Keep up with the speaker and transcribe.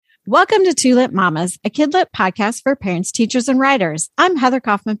Welcome to Tulip Mamas, a Kidlit podcast for parents, teachers, and writers. I'm Heather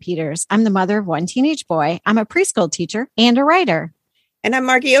Kaufman Peters. I'm the mother of one teenage boy. I'm a preschool teacher and a writer. And I'm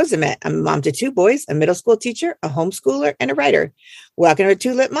Margie Ozimet. I'm a mom to two boys, a middle school teacher, a homeschooler, and a writer. Welcome to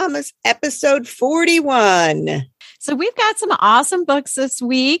Tulip Mamas, episode 41. So we've got some awesome books this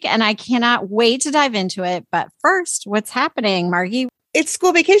week, and I cannot wait to dive into it. But first, what's happening, Margie? It's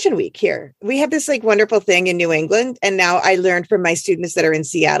school vacation week here. We have this wonderful thing in New England. And now I learned from my students that are in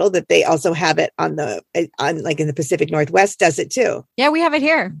Seattle that they also have it in the Pacific Northwest does it too. Yeah, we have it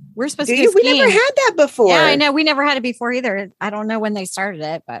here. We're supposed to We never had that before. Yeah, I know. We never had it before either. I don't know when they started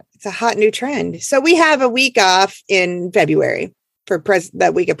it, but it's a hot new trend. So we have a week off in February for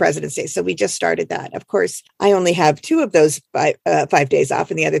that week of President's Day. So we just started that. Of course, I only have 2 of those 5 days off,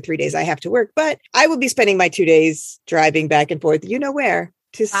 and the other 3 days I have to work. But I will be spending my 2 days driving back and forth. You know where?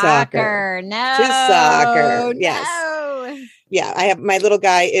 To soccer. No. To soccer. Yes. No. Yeah, I have my little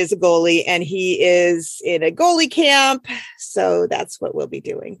guy is a goalie and he is in a goalie camp. So that's what we'll be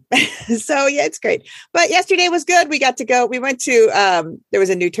doing. So yeah, it's great. But yesterday was good. We got to go. We went to there was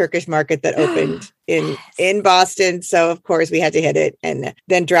a new Turkish market that opened in Boston. So of course we had to hit it and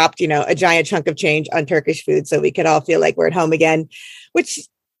then dropped, a giant chunk of change on Turkish food so we could all feel like we're at home again, which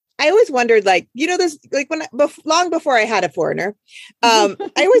I always wondered, there's long before I had a foreigner, I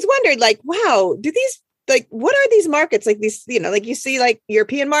always wondered, wow, do these, what are these markets like these, you see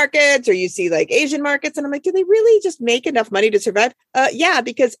European markets or you see Asian markets. And I'm like, do they really just make enough money to survive? Yeah,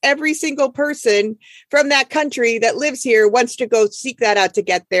 because every single person from that country that lives here wants to go seek that out to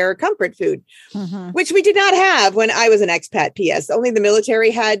get their comfort food, which we did not have when I was an expat. PS. Only the military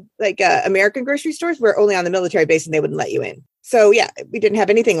had American grocery stores were only on the military base and they wouldn't let you in. So yeah, we didn't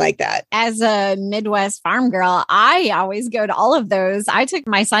have anything like that. As a Midwest farm girl, I always go to all of those. I took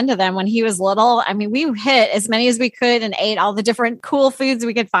my son to them when he was little. I mean, we hit as many as we could and ate all the different cool foods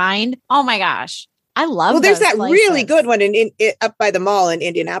we could find. Oh my gosh. I love Well, there's that places. really good one in up by the mall in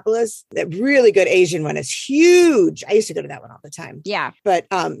Indianapolis. That really good Asian one is huge. I used to go to that one all the time. Yeah. But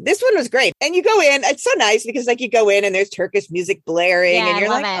this one was great. And you go in, it's so nice because you go in and there's Turkish music blaring and you're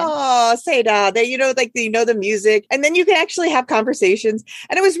like, oh, Seda, the music. And then you can actually have conversations.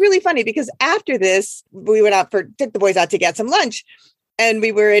 And it was really funny because after this, we went out took the boys out to get some lunch. And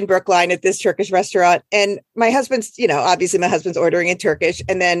we were in Brookline at this Turkish restaurant. And my husband's, obviously my husband's ordering in Turkish.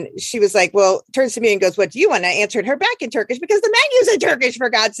 And then she was like, well, turns to me and goes, what do you want? And I answered her back in Turkish because the menu's in Turkish,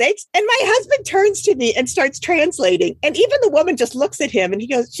 for God's sakes. And my husband turns to me and starts translating. And even the woman just looks at him and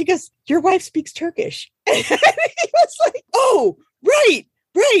she goes, your wife speaks Turkish. And he was like, oh, right.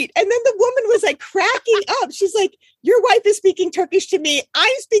 Right. And then the woman was cracking up. She's like, your wife is speaking Turkish to me.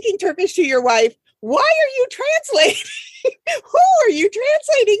 I'm speaking Turkish to your wife. Why are you translating? Who are you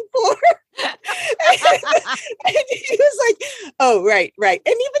translating for? And he was like, oh, right.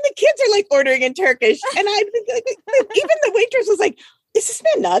 And even the kids are ordering in Turkish. And even the waitress was like, is this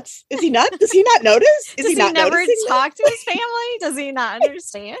man nuts? Is he nuts? Does he not notice? Does he not never talk to his family? Does he not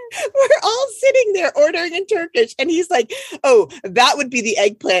understand? We're all sitting there ordering in Turkish. And he's like, oh, that would be the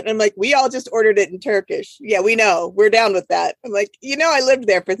eggplant. And I'm like, we all just ordered it in Turkish. Yeah, we know. We're down with that. I'm like, I lived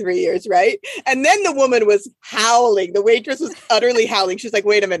there for 3 years, right? And then the woman was howling. The waitress was utterly howling. She's like,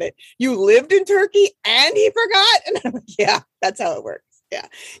 wait a minute. You lived in Turkey and he forgot? And I'm like, yeah, that's how it works.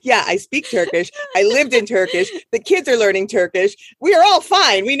 Yeah, I speak Turkish. I lived in Turkish. The kids are learning Turkish. We are all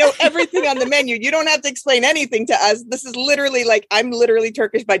fine. We know everything on the menu. You don't have to explain anything to us. This is literally I'm literally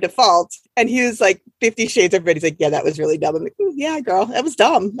Turkish by default. And he was like 50 Shades of Red. He's like, yeah, that was really dumb. I'm like, yeah, girl, that was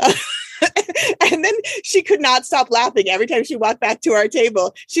dumb. And then she could not stop laughing. Every time she walked back to our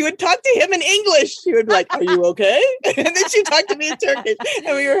table, she would talk to him in English. She would be like, are you okay? And then she talked to me in Turkish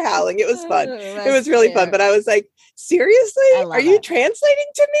and we were howling. It was fun. It was really fun. But I was like, seriously? Are you translating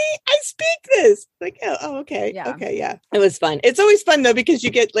to me? I speak this. Like, oh, okay. Yeah. Okay. Yeah. It was fun. It's always fun though, because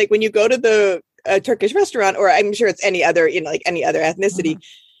you get when you go to the Turkish restaurant, or I'm sure it's any other, any other ethnicity,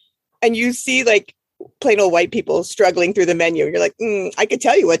 and you see plain old white people struggling through the menu. You're like, I could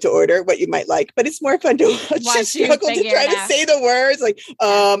tell you what to order, what you might like, but it's more fun to watch you struggle to try to say the words.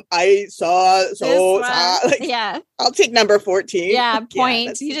 I saw, yeah, I'll take number 14. Yeah.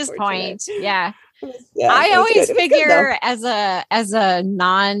 Point. You just point. Yeah. I always figure as a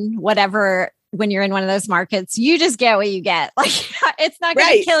non whatever, when you're in one of those markets, you just get what you get. It's not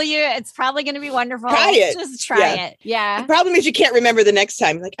going to kill you. It's probably going to be wonderful. Try it. Just try it. Yeah. The problem is you can't remember the next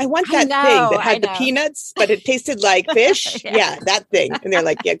time. I want that thing that had the peanuts, but it tasted like fish. Yeah, that thing. And they're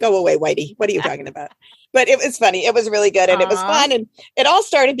like, yeah, go away, Whitey. What are you talking about? But it was funny. It was really good. And it was fun. And it all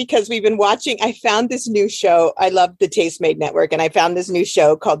started because we've been watching. I found this new show. I love the Taste Made Network. And I found this new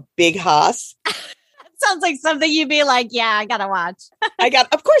show called Big Haas. Sounds like something you'd be like, yeah, I gotta watch.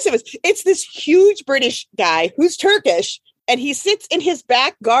 Of course it's this huge British guy who's Turkish. And he sits in his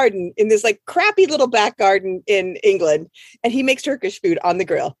back garden in this like crappy little back garden in England. And he makes Turkish food on the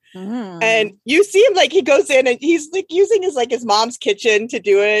grill. And you see him like he goes in and he's like using his mom's kitchen to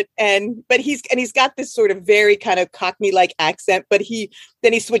do it. But he's got this sort of very kind of Cockney like accent, but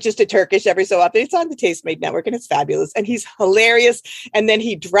then he switches to Turkish every so often. It's on the Tastemade Network and it's fabulous. And he's hilarious. And then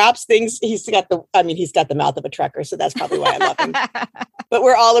he drops things. He's got the mouth of a trucker. So that's probably why I love him. But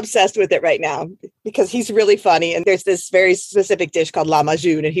we're all obsessed with it right now because he's really funny. And there's this very specific dish called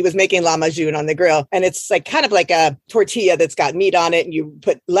lahmacun. And he was making lahmacun on the grill. And it's like kind of like a tortilla that's got meat on it. And you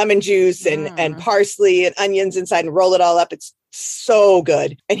put lemon juice and parsley and onions inside and roll it all up. It's so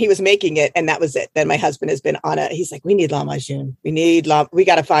good. And he was making it and that was it. Then my husband has been on it. He's like, we need lahmacun. We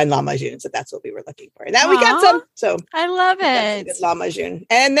got to find lahmacun. So that's what we were looking for. And now we got some. So I love it. Lahmacun.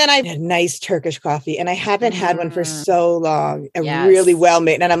 And then I had a nice Turkish coffee and I haven't had one for so long. Really well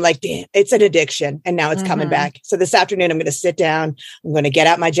made. And I'm like, damn, it's an addiction. And now it's coming back. So this afternoon, I'm going to sit down. I'm going to get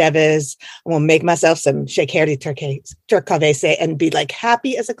out my Ceviz. I'm going to make myself some shekeri Türkçe and be like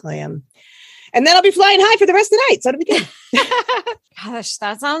happy as a clam. And then I'll be flying high for the rest of the night. So it'll be good. Gosh,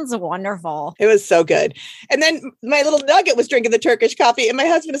 that sounds wonderful. It was so good. And then my little nugget was drinking the Turkish coffee. And my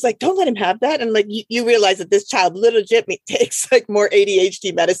husband is like, don't let him have that. And like, you realize that this child legit takes like more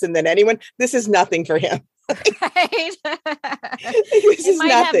ADHD medicine than anyone. This is nothing for him. Right. It might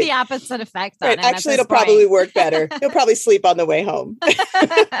have the opposite effect on him. Actually, it'll probably work better. He'll probably sleep on the way home.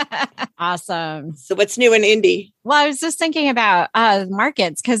 Awesome. So what's new in Indy? Well, I was just thinking about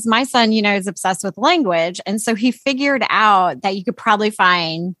markets because my son, is obsessed with language. And so he figured out that you could probably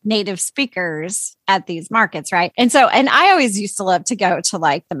find native speakers at these markets, right? And I always used to love to go to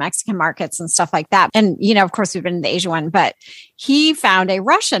like the Mexican markets and stuff like that. And, of course, we've been to the Asia one, but he found a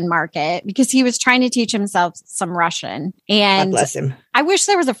Russian market because he was trying to teach himself some Russian. And God bless him. I wish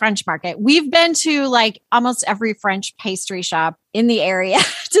there was a French market. We've been to like almost every French pastry shop in the area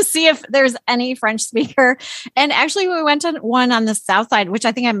to see if there's any French speaker. And actually we went to one on the South side, which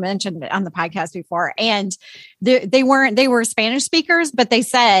I think I mentioned on the podcast before. And they were Spanish speakers, but they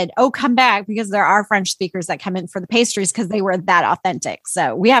said, oh, come back because there are French speakers that come in for the pastries because they were that authentic.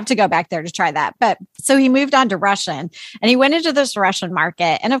 So we have to go back there to try that. But so he moved on to Russian and he went into this Russian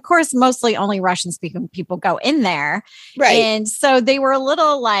market. And of course, mostly only Russian speaking people go in there. Right. And so they were a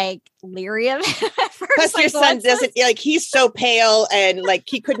little like leery of it. Plus your son doesn't like, he's so pale and like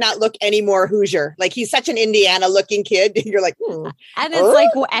he could not look any more Hoosier. Like he's such an Indiana looking kid. You're like, and it's like,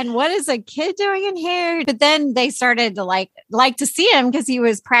 and what is a kid doing in here? But then they started to like to see him because he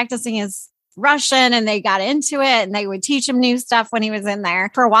was practicing his Russian and they got into it and they would teach him new stuff when he was in there.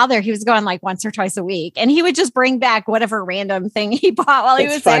 For a while there, he was going like once or twice a week and he would just bring back whatever random thing he bought while he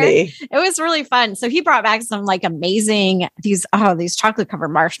was there. It was really fun. So he brought back some like amazing, these chocolate covered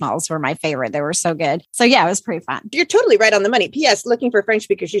marshmallows were my favorite. They were so good. So yeah, it was pretty fun. You're totally right on the money. P.S. Looking for French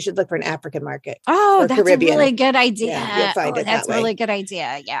speakers, you should look for an African market. Oh, that's Caribbean. A really good idea. Yeah, you'll find it that's a really good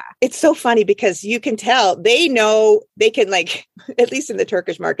idea. Yeah. It's so funny because you can tell they know they can like, at least in the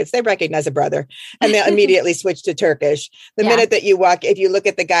Turkish markets, they recognize a brother and they immediately switch to Turkish. The minute that you walk, if you look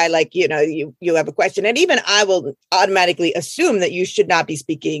at the guy, like, you have a question. And even I will automatically assume that you should not be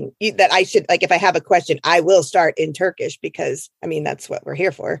speaking, that I should, like, if I have a question, I will start in Turkish because, I mean, that's what we're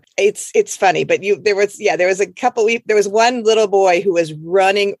here for. It's funny, but there was one little boy who was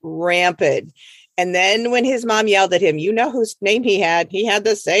running rampant. And then when his mom yelled at him, you know whose name he had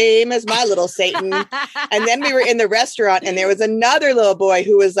the same as my little Satan. And then we were in the restaurant and there was another little boy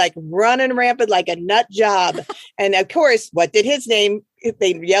who was like running rampant like a nut job. And of course, what did his name?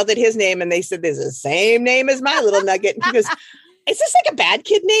 They yelled at his name and they said, there's the same name as my little nugget. And he goes, is this like a bad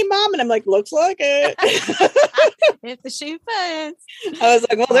kid name, Mom? And I'm like, looks like it. If the shoe fits. I was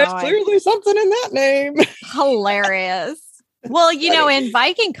like, well, there's clearly something in that name. Hilarious. Well, in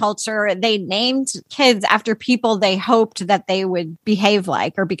Viking culture, they named kids after people they hoped that they would behave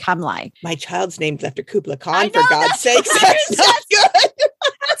like or become like. My child's named after Kublai Khan, for God's sakes. That's not good.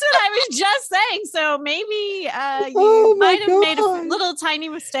 That's what I was just saying. So maybe you might have made a little tiny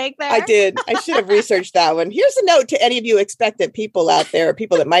mistake there. I did. I should have researched that one. Here's a note to any of you expectant people out there,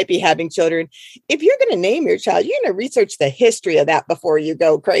 people that might be having children. If you're going to name your child, you're going to research the history of that before you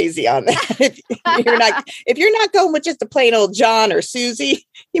go crazy on that. If you're not going with just a plain old John or Susie,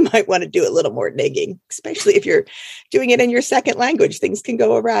 you might want to do a little more digging, especially if you're doing it in your second language. Things can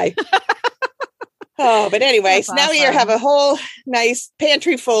go awry. Oh, but anyway, so now you have a whole nice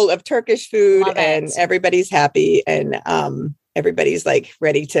pantry full of Turkish food and everybody's happy and everybody's like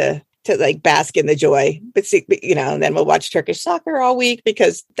ready to to like bask in the joy. But see, and then we'll watch Turkish soccer all week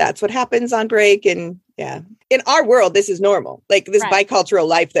because that's what happens on break. And yeah, in our world, this is normal. Like this bicultural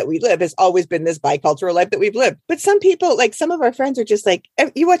life that we live has always been this bicultural life that we've lived. But some people, like some of our friends are just like,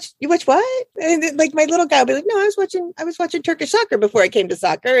 you watch what? And then, like my little guy will be like, no, I was watching Turkish soccer before I came to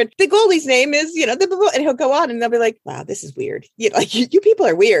soccer. And the goalie's name is, and he'll go on and they'll be like, wow, this is weird. Like you people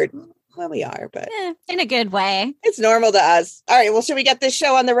are weird. Well, we are, but in a good way. It's normal to us. All right. Well, should we get this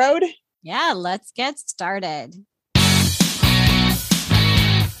show on the road? Yeah, let's get started.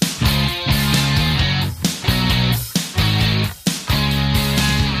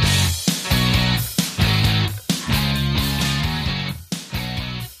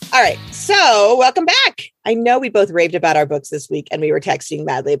 All right. So welcome back. I know we both raved about our books this week and we were texting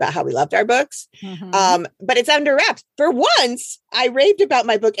madly about how we loved our books. Mm-hmm. But it's under wraps. For once, I raved about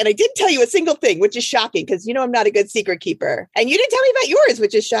my book and I didn't tell you a single thing, which is shocking because I'm not a good secret keeper. And you didn't tell me about yours,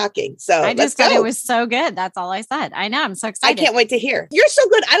 which is shocking. So I just said it was so good. That's all I said. I know. I'm so excited. I can't wait to hear. You're so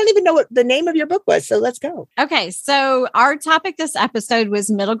good. I don't even know what the name of your book was. So let's go. Okay. So our topic this episode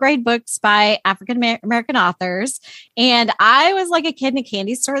was middle grade books by African American authors. And I was like a kid in a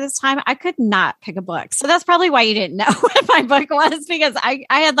candy store this time. I could not pick a book. So that's probably why you didn't know what my book was, because I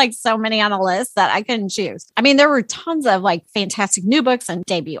had like so many on the list that I couldn't choose. I mean, there were tons of like fantastic new books and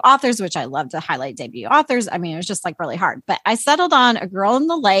debut authors, which I love to highlight debut authors. I mean, it was just like really hard, but I settled on A Girl in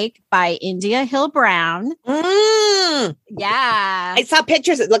the Lake by India Hill Brown. Yeah. I saw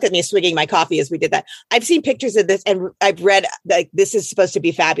pictures. Look at me swigging my coffee as we did that. I've seen pictures of this and I've read like this is supposed to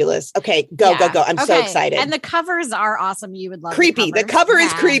be fabulous. Okay, go. I'm so excited. And the covers are awesome. You would love creepy. The cover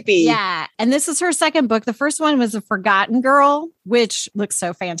is creepy. Yeah. And this is her second book. The first one was A Forgotten Girl, which looks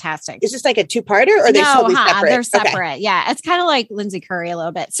so fantastic. Is this like a two-parter or are they totally separate? They're separate. Okay. Yeah. It's kind of like Lindsay Curry a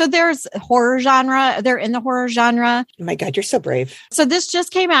little bit. So there's horror genre. They're in the horror genre. Oh my God, you're so brave. So this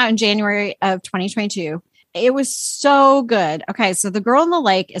just came out in January of 2022. It was so good. Okay, so The Girl in the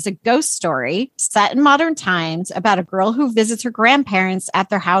Lake is a ghost story set in modern times about a girl who visits her grandparents at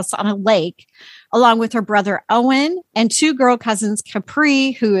their house on a lake, along with her brother Owen and two girl cousins,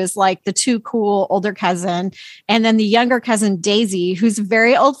 Capri, who is like the too cool older cousin, and then the younger cousin, Daisy, who's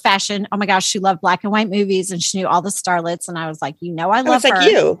very old fashioned. Oh my gosh, she loved black and white movies and she knew all the starlets. And I was like, I love her. Like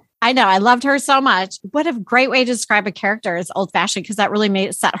you. I know. I loved her so much. What a great way to describe a character as old fashioned, because that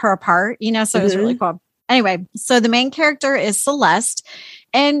really set her apart, so it was really cool. Anyway, so the main character is Celeste,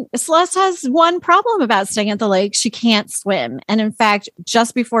 and Celeste has one problem about staying at the lake. She can't swim. And in fact,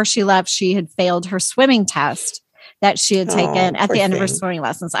 just before she left, she had failed her swimming test that she had taken at the end of her swimming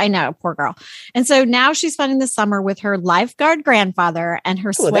lessons. I know, poor girl. And so now she's spending the summer with her lifeguard grandfather and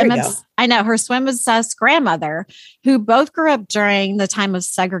her her swim obsessed grandmother, who both grew up during the time of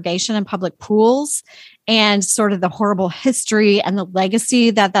segregation in public pools and sort of the horrible history and the legacy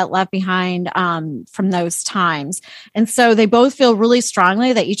that left behind from those times. And so they both feel really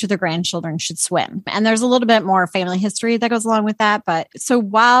strongly that each of their grandchildren should swim. And there's a little bit more family history that goes along with that. But so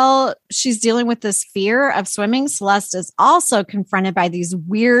while she's dealing with this fear of swimming, Celeste is also confronted by these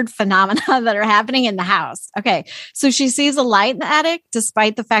weird phenomena that are happening in the house. Okay, so she sees a light in the attic,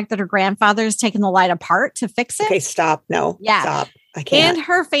 despite the fact that her grandfather's taken the light apart to fix it. Okay, stop. No, stop. I can't. And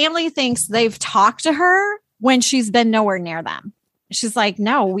her family thinks they've talked to her when she's been nowhere near them. She's like,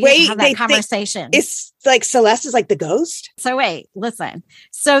 no, we didn't have that conversation. It's like Celeste is like the ghost. So wait, listen.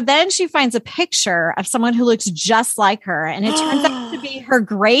 So then she finds a picture of someone who looks just like her. And it turns out to be her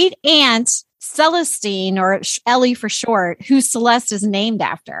great aunt, Celestine, or Ellie for short, who Celeste is named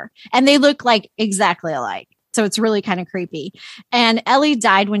after. And they look like exactly alike. So it's really kind of creepy. And Ellie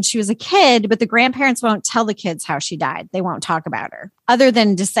died when she was a kid, but the grandparents won't tell the kids how she died. They won't talk about her other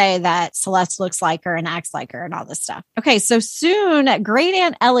than to say that Celeste looks like her and acts like her and all this stuff. Okay, so soon Great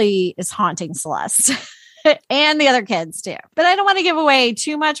Aunt Ellie is haunting Celeste. And the other kids too. But I don't want to give away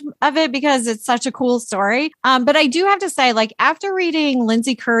too much of it because it's such a cool story. But I do have to say, like, after reading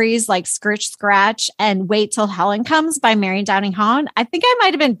Lindsay Curry's like Scritch Scratch and Wait Till Helen Comes by Mary Downing Hahn, I think I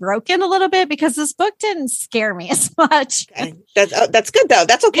might have been broken a little bit because this book didn't scare me as much. Okay. That's good though.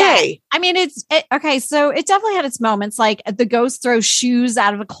 That's okay. Yeah. I mean, okay. So it definitely had its moments. Like the ghost throws shoes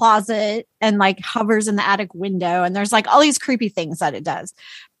out of a closet and like hovers in the attic window. And there's like all these creepy things that it does.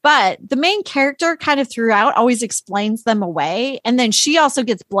 But the main character kind of throughout always explains them away. And then she also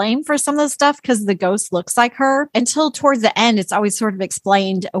gets blamed for some of the stuff because the ghost looks like her. Until towards the end, it's always sort of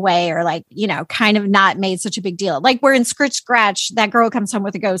explained away or like, kind of not made such a big deal. Like we're in Scritch Scratch, that girl comes home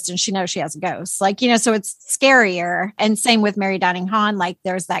with a ghost and she knows she has a ghost. Like, so it's scarier. And same with Mary Downing Hahn. Like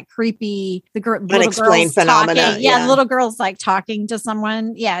there's that creepy, unexplained phenomena. Yeah, little girls like talking to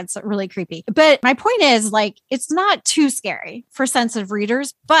someone. Yeah, it's really creepy. But my point is like, it's not too scary for sensitive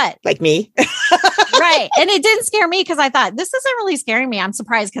readers. But like me. Right. And it didn't scare me because I thought this isn't really scaring me. I'm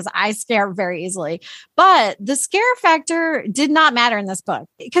surprised because I scare very easily. But the scare factor did not matter in this book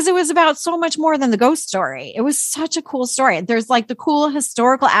because it was about so much more than the ghost story. It was such a cool story. There's like the cool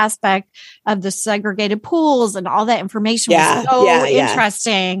historical aspect of the segregated pools and all that information was so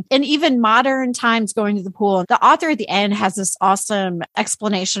interesting. And even modern times going to the pool. The author at the end has this awesome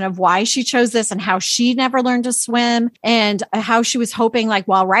explanation of why she chose this and how she never learned to swim and how she was hoping like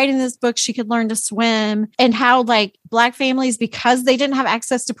while writing this book, she could learn to swim, and how like Black families, because they didn't have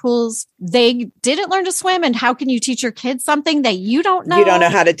access to pools, they didn't learn to swim. And how can you teach your kids something that you don't know? You don't know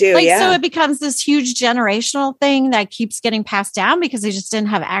how to do. Like, so it becomes this huge generational thing that keeps getting passed down because they just didn't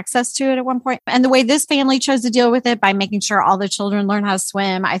have access to it at one point. And the way this family chose to deal with it by making sure all the children learn how to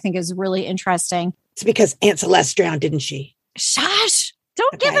swim, I think is really interesting. It's because Aunt Celeste drowned, didn't she? Shush.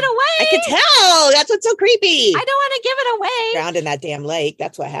 Don't give it away. I can tell. That's what's so creepy. I don't want to give it away. Drowned in that damn lake.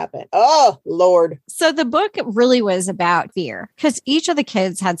 That's what happened. Oh, Lord. So the book really was about fear because each of the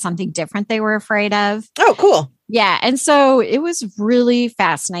kids had something different they were afraid of. Oh, cool. Yeah. And so it was really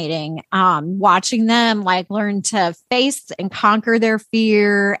fascinating watching them like learn to face and conquer their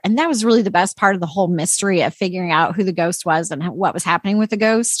fear. And that was really the best part of the whole mystery of figuring out who the ghost was and what was happening with the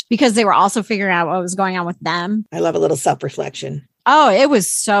ghost, because they were also figuring out what was going on with them. I love a little self-reflection. Oh, it was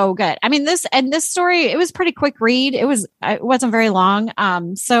so good. I mean, this story, it was pretty quick read. It wasn't very long.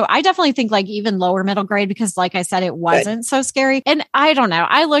 So I definitely think like even lower middle grade, because like I said, it wasn't so scary. And I don't know,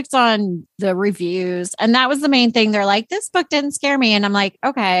 I looked on the reviews and that was the main thing. They're like, this book didn't scare me. And I'm like,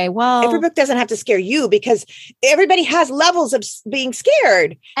 okay, well, every book doesn't have to scare you because everybody has levels of being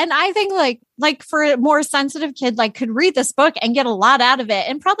scared. And I think like for a more sensitive kid, like could read this book and get a lot out of it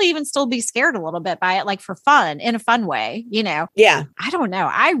and probably even still be scared a little bit by it, like for fun, in a fun way, you know? Yeah. I don't know.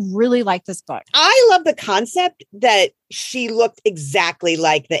 I really like this book. I love the concept that she looked exactly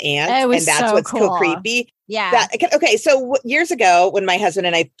like the aunt. And that's so what's cool. So creepy. Yeah. Okay. So years ago, when my husband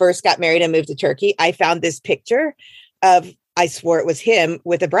and I first got married and moved to Turkey, I found this picture of, I swore it was him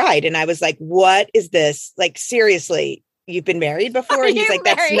with a bride. And I was like, what is this? Like, seriously, you've been married before? And he's like,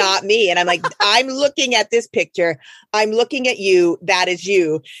 that's not me. And I'm like, I'm looking at this picture. I'm looking at you. That is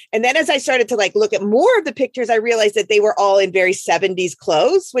you. And then as I started to like look at more of the pictures, I realized that they were all in very 70s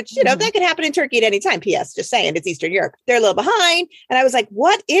clothes, which, you know, that could happen in Turkey at any time. P.S. Just saying, it's Eastern Europe. They're a little behind. And I was like,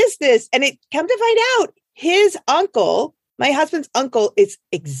 what is this? And it come to find out his uncle, my husband's uncle, is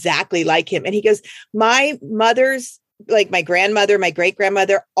exactly like him. And he goes, my mother's, like my grandmother, my great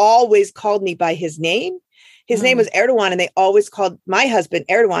grandmother always called me by his name. His name was Erdogan, and they always called my husband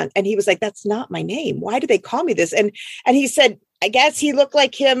Erdogan. And he was like, that's not my name. Why do they call me this? And he said, I guess he looked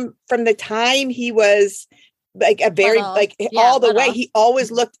like him from the time he was like a very, all the way. He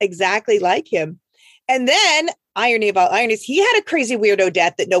always looked exactly like him. And then irony of all ironies, he had a crazy weirdo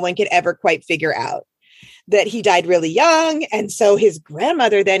death that no one could ever quite figure out. That he died really young. And so his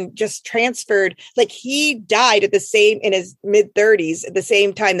grandmother then just transferred, like he died in his mid 30s at the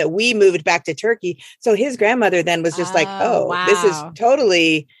same time that we moved back to Turkey. So his grandmother then was just wow. This is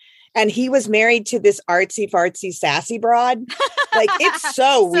totally, and he was married to this artsy fartsy sassy broad. Like it's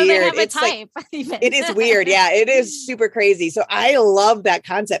so weird. It's like, it is weird. Yeah, it is super crazy. So I love that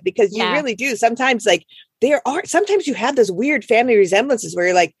concept because you really do. Sometimes sometimes you have those weird family resemblances where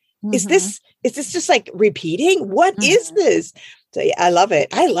you're like, is this just like repeating? What is this? So yeah, I love it.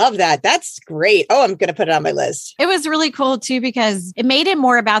 I love that. That's great. Oh, I'm going to put it on my list. It was really cool too, because it made it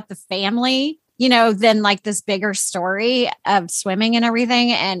more about the family, you know, than like this bigger story of swimming and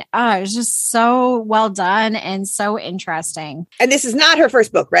everything. And it was just so well done and so interesting. And this is not her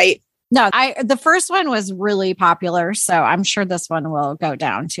first book, right? No, the first one was really popular, so I'm sure this one will go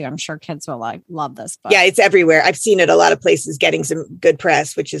down too. I'm sure kids will love this book. Yeah, it's everywhere. I've seen it a lot of places getting some good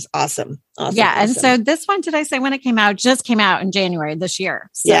press, which is awesome. Yeah, and so this one, did I say when it came out? Just came out in January this year.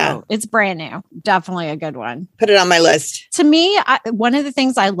 So it's brand new. Definitely a good one. Put it on my list. To me, one of the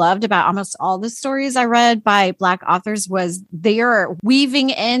things I loved about almost all the stories I read by Black authors was they are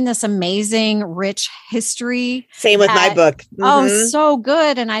weaving in this amazing, rich history. Same with my book. Oh, so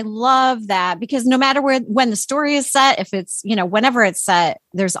good. And I love that because no matter when the story is set, if it's, you know, whenever it's set,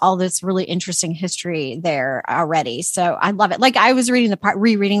 there's all this really interesting history there already. So I love it. Like I was rereading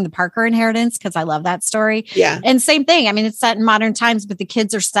the Parker Inheritance because I love that story. Yeah. And same thing. I mean, it's set in modern times, but the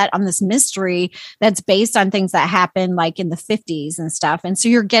kids are set on this mystery that's based on things that happened like in the 50s and stuff. And so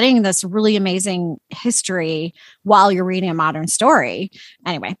you're getting this really amazing history while you're reading a modern story.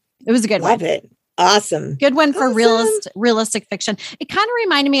 Anyway, it was a good one. Love it. Awesome. Good one for realistic fiction. It kind of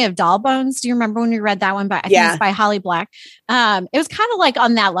reminded me of Doll Bones. Do you remember when we read that one? I think it's by Holly Black. It was kind of like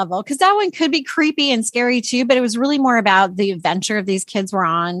on that level because that one could be creepy and scary too, but it was really more about the adventure of these kids were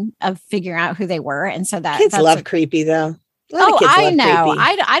on of figuring out who they were. And so kids love creepy though. I know.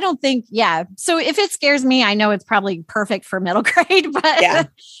 I don't think, So if it scares me, I know it's probably perfect for middle grade, but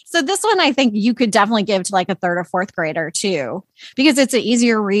so this one, I think you could definitely give to like a third or fourth grader too, because it's an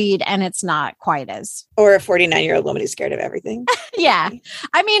easier read and it's not quite as. Or a 49-year-old woman who's scared of everything. Yeah.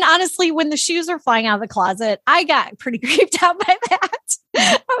 I mean, honestly, when the shoes are flying out of the closet, I got pretty creeped out by that.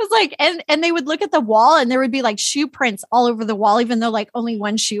 I was like, and they would look at the wall and there would be like shoe prints all over the wall, even though like only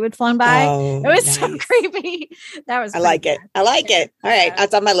one shoe had flown by. It was so creepy. That was, I like it. All right.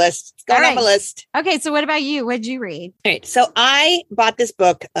 That's on my list. It's going on my list. Okay. So what about you? What'd you read? All right. So I bought this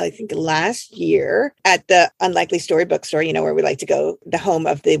book, I think last year at the Unlikely Story bookstore, where we like to go, the home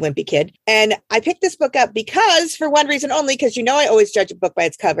of the wimpy kid. And I picked this book up because for one reason only, because I always judge a book by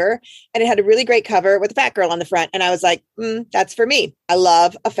its cover, and it had a really great cover with a fat girl on the front. And I was like, that's for me. I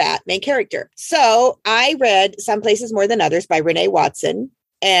love a fat main character. So I read Some Places More Than Others by Renee Watson.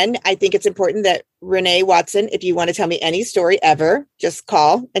 And I think it's important that Renee Watson, if you want to tell me any story ever, just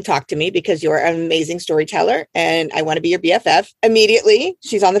call and talk to me because you're an amazing storyteller and I want to be your BFF. Immediately,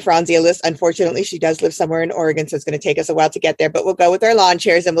 she's on the Franzia list. Unfortunately, she does live somewhere in Oregon, so it's going to take us a while to get there, but we'll go with our lawn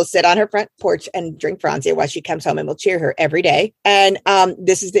chairs and we'll sit on her front porch and drink Franzia while she comes home, and we'll cheer her every day. And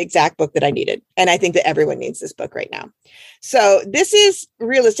this is the exact book that I needed. And I think that everyone needs this book right now. So this is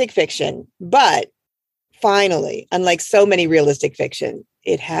realistic fiction, but finally, unlike so many realistic fiction,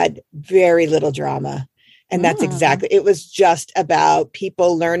 it had very little drama. And that's exactly, it was just about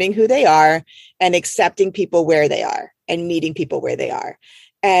people learning who they are and accepting people where they are and meeting people where they are.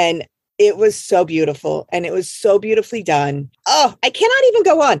 And it was so beautiful and it was so beautifully done. Oh, I cannot even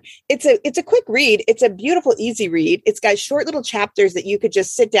go on. It's a quick read. It's a beautiful, easy read. It's got short little chapters that you could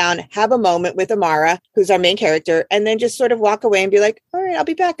just sit down, have a moment with Amara, who's our main character, and then just sort of walk away and be like, all right, I'll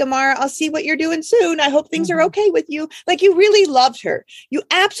be back, Amara. I'll see what you're doing soon. I hope things are okay with you. Like, you really loved her. You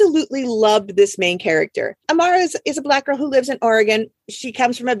absolutely loved this main character. Amara is a Black girl who lives in Oregon. She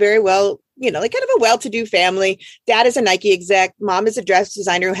comes from a very like kind of a well-to-do family. Dad is a Nike exec. Mom is a dress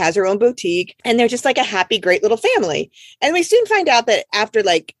designer who has her own boutique. And they're just like a happy, great little family. And we soon find out that after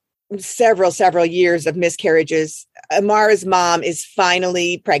like several years of miscarriages, Amara's mom is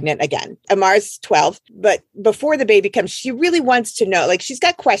finally pregnant again. Amara's 12, but before the baby comes, she really wants to know, like, she's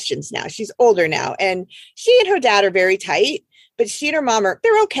got questions now. She's older now. And she and her dad are very tight. But she and her mom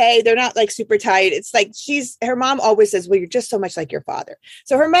they're okay. They're not like super tight. It's like her mom always says, well, you're just so much like your father.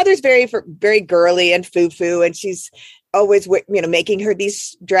 So her mother's very girly and foo-foo. And she's always, making her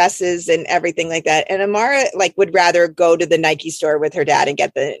these dresses and everything like that. And Amara would rather go to the Nike store with her dad and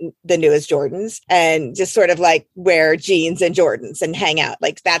get the newest Jordans and just sort of like wear jeans and Jordans and hang out.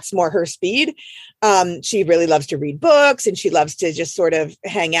 Like, that's more her speed. She really loves to read books and she loves to just sort of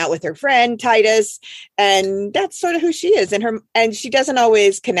hang out with her friend Titus. And that's sort of who she is. And she doesn't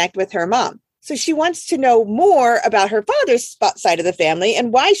always connect with her mom. So she wants to know more about her father's side of the family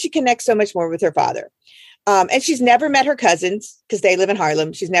and why she connects so much more with her father. And she's never met her cousins because they live in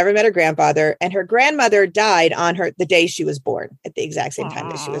Harlem. She's never met her grandfather, and her grandmother died on the day she was born, at the exact same time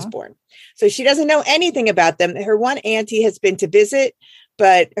that she was born. So she doesn't know anything about them. Her one auntie has been to visit,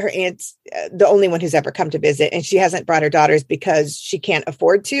 but her aunt's the only one who's ever come to visit, and she hasn't brought her daughters because she can't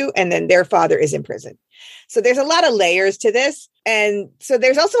afford to. And then their father is in prison. So there's a lot of layers to this. And so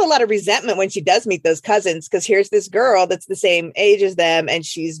there's also a lot of resentment when she does meet those cousins, because here's this girl that's the same age as them and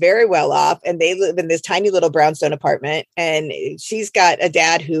she's very well off and they live in this tiny little brownstone apartment and she's got a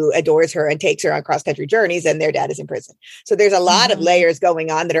dad who adores her and takes her on cross-country journeys and their dad is in prison. So there's a lot of layers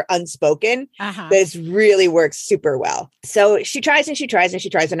going on that are unspoken. This really works super well. So she tries and she tries and she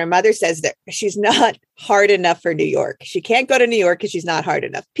tries. And her mother says that she's not hard enough for New York. She can't go to New York because she's not hard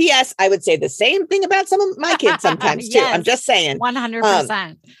enough. P.S. I would say the same thing about some of my kids sometimes too. Yes. I'm just saying.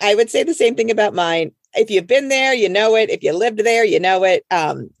 100%. I would say the same thing about mine. If you've been there, you know it. If you lived there, you know it.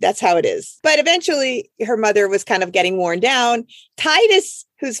 That's how it is. But eventually her mother was kind of getting worn down. Titus,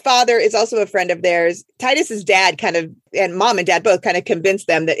 whose father is also a friend of theirs, Titus's dad and mom and dad both kind of convinced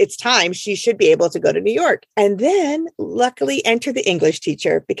them that it's time she should be able to go to New York. And then luckily enter the English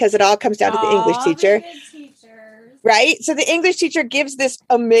teacher, because it all comes down to the English teacher. Right. So the English teacher gives this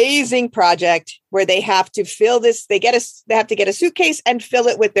amazing project where they have to fill this. They have to get a suitcase and fill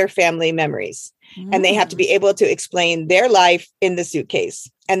it with their family memories. And they have to be able to explain their life in the suitcase.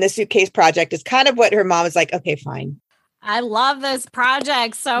 And the suitcase project is kind of what her mom is like, okay, fine. I love this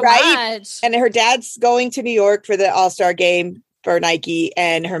project so much. And her dad's going to New York for the All-Star game. for Nike,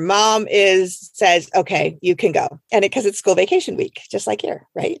 and her mom says, okay, you can go. And because it's school vacation week, just like here,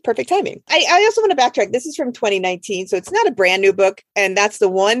 right? Perfect timing. I also want to backtrack. This is from 2019, so it's not a brand new book. And that's the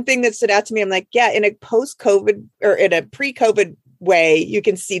one thing that stood out to me. I'm like, yeah, in a post-COVID or in a pre-COVID way, you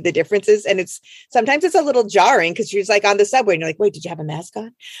can see the differences. And sometimes it's a little jarring because she's like on the subway and you're like, wait, did you have a mask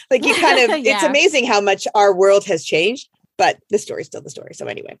on? Like you kind of, It's amazing how much our world has changed. But the story's still the story. So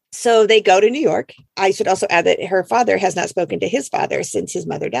anyway, so they go to New York. I should also add that her father has not spoken to his father since his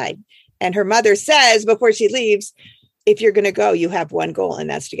mother died. And her mother says before she leaves, if you're going to go, you have one goal, and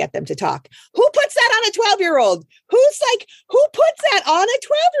that's to get them to talk. Who puts that on a 12-year-old? Who puts that on a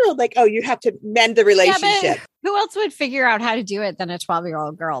 12-year-old? Like, oh, you have to mend the relationship. Yeah, who else would figure out how to do it than a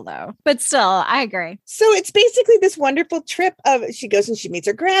 12-year-old girl, though? But still, I agree. So it's basically this wonderful trip she goes and she meets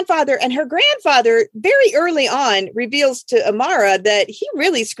her grandfather, and her grandfather her early on reveals to Amara that he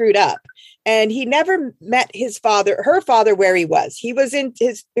really screwed up. And he never met her father where he was. He was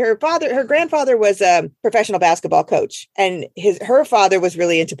her grandfather was a professional basketball coach, and her father was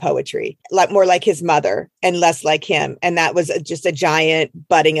really into poetry, more like his mother and less like him. And that was just a giant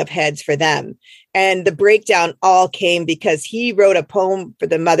butting of heads for them. And the breakdown all came because he wrote a poem for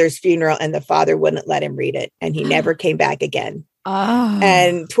the mother's funeral and the father wouldn't let him read it. And he never came back again. Oh.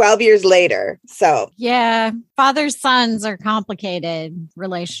 And 12 years later. So yeah, father-sons are complicated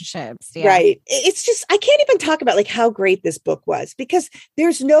relationships. Yeah. Right. It's just, I can't even talk about like how great this book was, because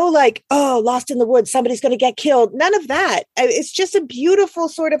there's no like, oh, lost in the woods, somebody's going to get killed. None of that. It's just a beautiful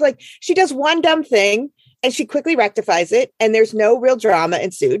sort of like, she does one dumb thing and she quickly rectifies it, and there's no real drama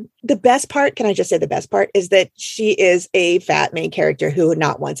ensued. The best part, can I just say the best part, is that she is a fat main character who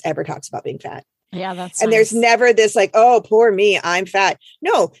not once ever talks about being fat. Yeah, that's and nice. There's never this like, oh, poor me, I'm fat.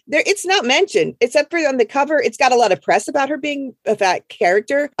 No, it's not mentioned, except for on the cover. It's got a lot of press about her being a fat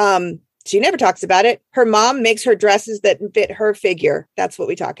character. She never talks about it. Her mom makes her dresses that fit her figure. That's what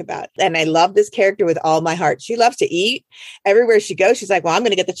we talk about. And I love this character with all my heart. She loves to eat. Everywhere she goes, she's like, well, I'm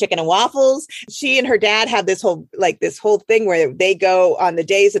going to get the chicken and waffles. She and her dad have this whole thing where they go on the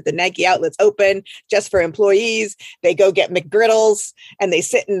days that the Nike outlet's open just for employees. They go get McGriddles and they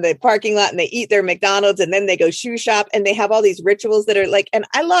sit in the parking lot and they eat their McDonald's, and then they go shoe shop, and they have all these rituals that are like, and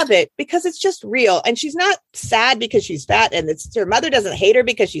I love it because it's just real. And she's not sad because she's fat, and her mother doesn't hate her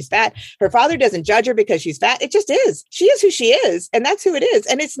because she's fat. Her father doesn't judge her because she's fat. It just is. She is who she is. And that's who it is.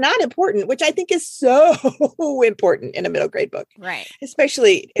 And it's not important, which I think is so important in a middle grade book. Right.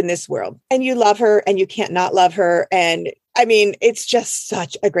 Especially in this world. And you love her and you can't not love her. And I mean, it's just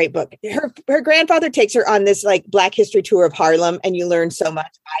such a great book. Her grandfather takes her on this like Black history tour of Harlem, and you learn so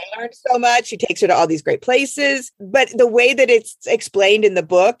much. I learned so much. He takes her to all these great places. But the way that it's explained in the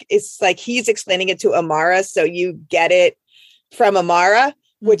book is like he's explaining it to Amara. So you get it from Amara,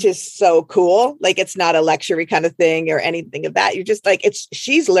 which is so cool. Like, it's not a lecture kind of thing or anything of that. You're just like,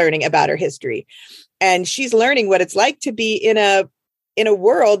 she's learning about her history, and she's learning what it's like to be in a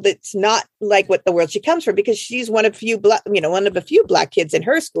world that's not like what the world she comes from, because she's one of a few Black kids in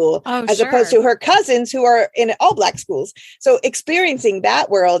her school, opposed to her cousins who are in all Black schools. So experiencing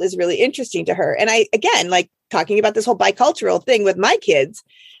that world is really interesting to her. And I, again, like talking about this whole bicultural thing with my kids,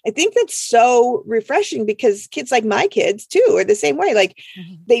 I think that's so refreshing, because kids like my kids too are the same way. Like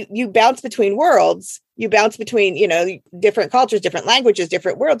you bounce between worlds, you bounce between, different cultures, different languages,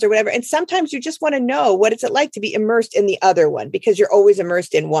 different worlds or whatever. And sometimes you just want to know what it's like to be immersed in the other one, because you're always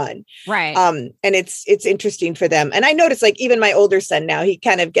immersed in one. Right. And it's interesting for them. And I notice like even my older son now, he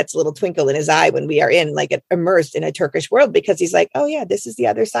kind of gets a little twinkle in his eye when we are immersed in a Turkish world, because he's like, oh yeah, this is the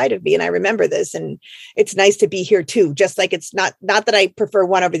other side of me. And I remember this, and it's nice to be here too. Just like it's not that I prefer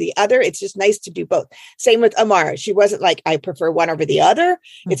one over the other. It's just nice to do both. Same with Amara. She wasn't like, I prefer one over the other.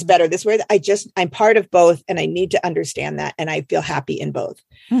 Mm-hmm. It's better this way. I'm part of both, and I need to understand that. And I feel happy in both.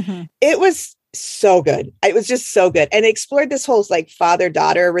 Mm-hmm. It was so good. It was just so good. And it explored this whole like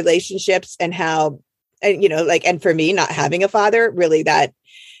father-daughter relationships, and how, and for me, not having a father really that,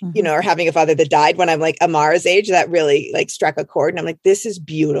 or having a father that died when I'm like Amara's age, that really like struck a chord. And I'm like, this is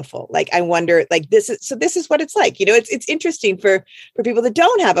beautiful. Like, I wonder, like, this is what it's like. It's interesting for people that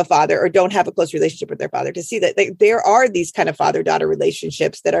don't have a father or don't have a close relationship with their father to see that there are these kind of father-daughter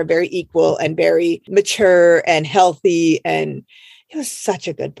relationships that are very equal and very mature and healthy. And it was such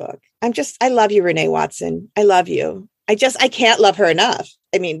a good book. I love you, Renee Watson. I love you. I can't love her enough.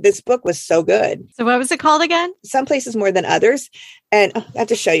 I mean, this book was so good. So what was it called again? Some Places More Than Others. And I have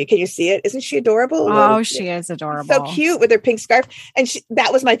to show you. Can you see it? Isn't she adorable? Oh, she is adorable. So cute with her pink scarf. And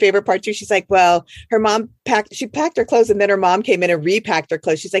that was my favorite part too. She's like, well, her mom packed her clothes, and then her mom came in and repacked her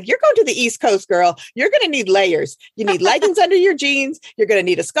clothes. She's like, you're going to the East Coast, girl. You're going to need layers. You need leggings under your jeans. You're going to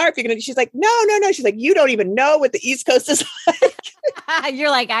need a scarf. She's like, no. She's like, you don't even know what the East Coast is like.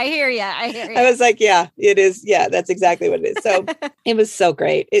 You're like, I hear you. I was like, yeah, it is. Yeah, that's exactly what it is. So it was so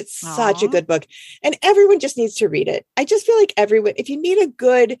great. It's such a good book. And everyone just needs to read it. I just feel like everyone, if you need a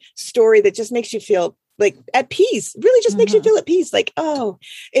good story that just makes you feel like at peace, really just makes you feel at peace. Like, oh,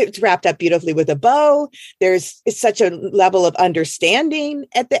 it's wrapped up beautifully with a bow. It's such a level of understanding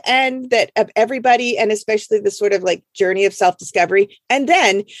at the end that of everybody, and especially the sort of like journey of self-discovery. And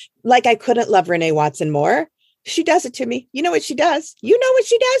then, like, I couldn't love Renee Watson more. She does it to me. You know what she does?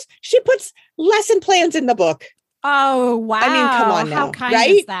 She puts lesson plans in the book. Oh, wow. I mean, come on now. How kind right?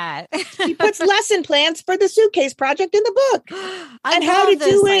 is that? She puts lesson plans for the suitcase project in the book and how to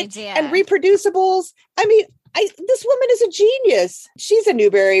do it and reproducibles. I mean, this woman is a genius. She's a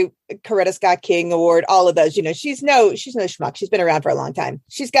Newbery, Coretta Scott King Award, all of those. You know, she's no schmuck. She's been around for a long time.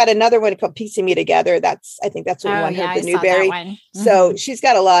 She's got another one called Piecing Me Together. I think that's what won her the Newbery. So she's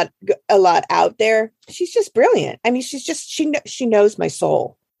got a lot out there. She's just brilliant. I mean, she knows my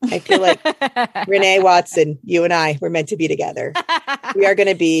soul. I feel like Renee Watson, you and I, we're meant to be together. We are going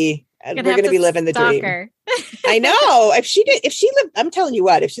to be, we're going to be living the dream. I know. If she lived, I'm telling you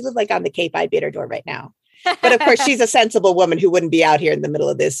what, if she lived like on the Cape, I'd be at her door right now. But of course, she's a sensible woman who wouldn't be out here in the middle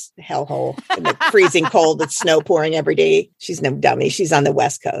of this hellhole in the freezing cold with snow pouring every day. She's no dummy. She's on the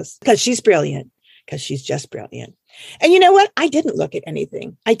West Coast because she's brilliant, because she's just brilliant. And you know what? I didn't look at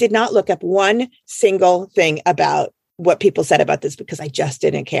anything. I did not look up one single thing about what people said about this because I just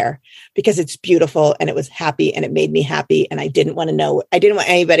didn't care, because it's beautiful and it was happy and it made me happy. And I didn't want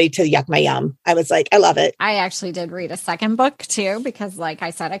anybody to yuck my yum. I was like, I love it. I actually did read a second book too, because like I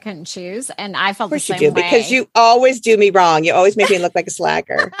said, I couldn't choose. And I felt the same way. Because you always do me wrong. You always make me look like a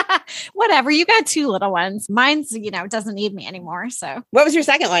slacker. Whatever. You got two little ones. Mine's, doesn't need me anymore. So what was your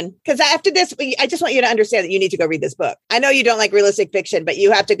second one? Because after this, I just want you to understand that you need to go read this book. I know you don't like realistic fiction, but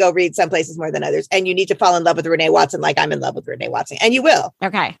you have to go read Some Places More Than Others. And you need to fall in love with Renee Watson like I'm in love with Renee Watson. And you will.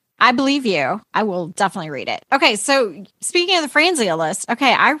 Okay. I believe you. I will definitely read it. Okay. So speaking of the Franzia list,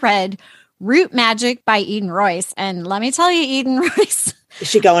 okay, I read Root Magic by Eden Royce. And let me tell you, Eden Royce. Is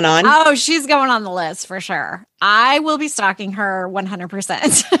she going on? Oh, she's going on the list for sure. I will be stalking her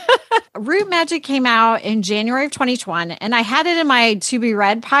 100%. Root Magic came out in January of 2021, and I had it in my to be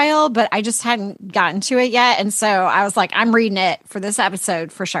read pile, but I just hadn't gotten to it yet. And so I was like, I'm reading it for this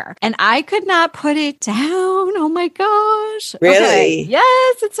episode for sure. And I could not put it down. Oh my gosh. Really? Okay.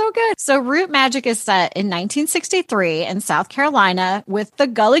 Yes, it's so good. So Root Magic is set in 1963 in South Carolina with the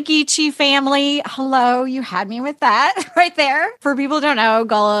Gullah Geechee family. Hello, you had me with that right there. For people who don't know,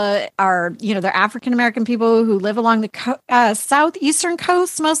 Gullah are, they're African-American people who live along the southeastern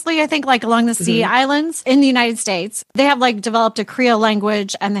coast, mostly, I think, like along the sea islands in the United States. They have like developed a Creole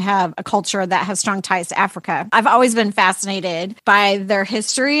language, and they have a culture that has strong ties to Africa. I've always been fascinated by their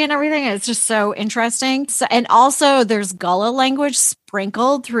history and everything. It's just so interesting. So, and also there's Gullah language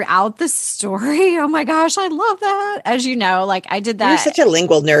sprinkled throughout the story. Oh my gosh, I love that. As you know, like I did that. You're such a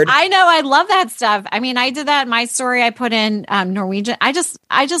lingual nerd. I know. I love that stuff. I mean, I did that in my story. I put in Norwegian. I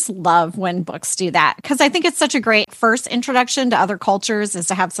just love when books do that, because I think it's such a great first introduction to other cultures is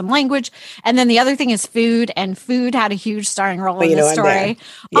to have some language. And then the other thing is food, and food had a huge starring role in the story.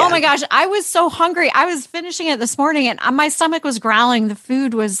 Yeah. Oh my gosh. I was so hungry. I was finishing it this morning and my stomach was growling. The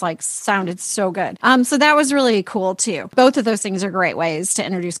food was like, sounded so good. So that was really cool too. Both of those things are great ways to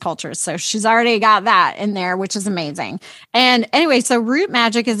introduce cultures. So she's already got that in there, which is amazing. And anyway, so Root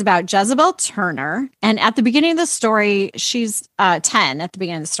Magic is about Jezebel Turner. And at the beginning of the story, she's 10 at the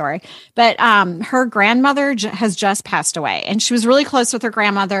beginning of the story, but her grandmother has just passed away, and she was really close with her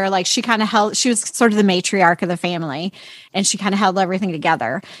grandmother. Like she was sort of the matriarch of the family, and she kind of held everything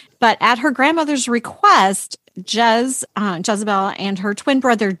together. But at her grandmother's request, Jezebel and her twin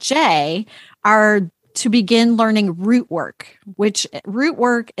brother Jay are to begin learning root work, which root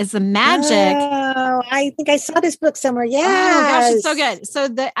work is the magic. Oh, I think I saw this book somewhere. Yeah. Oh gosh, it's so good. So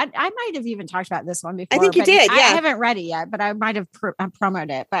I might have even talked about this one before. I think you did. Yeah. I haven't read it yet, but I might have promoted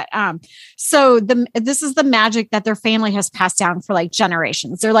it. But so this is the magic that their family has passed down for like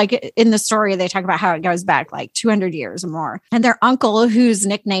generations. They're like in the story, they talk about how it goes back like 200 years or more. And their uncle, who's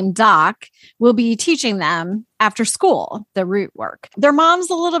nicknamed Doc, will be teaching them after school, the root work. Their mom's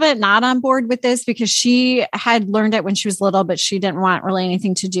a little bit not on board with this because she had learned it when she was little, but she didn't want really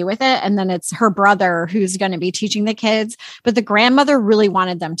anything to do with it. And then it's her brother who's going to be teaching the kids, but the grandmother really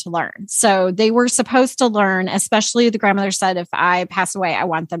wanted them to learn. So they were supposed to learn, especially the grandmother said, if I pass away, I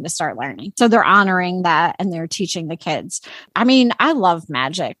want them to start learning. So they're honoring that and they're teaching the kids. I mean, I love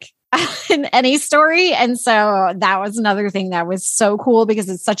magic in any story. And so that was another thing that was so cool because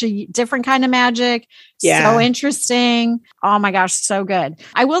it's such a different kind of magic. Yeah. So interesting. Oh my gosh, so good.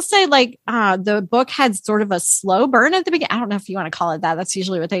 I will say the book had sort of a slow burn at the beginning. I don't know if you want to call it that. That's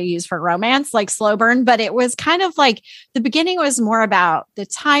usually what they use for romance, like slow burn, but it was kind of like the beginning was more about the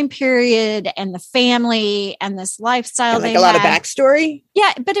time period and the family and this lifestyle. And like a lot of backstory.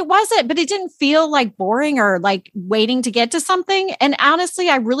 Yeah, but it didn't feel like boring or like waiting to get to something. And honestly,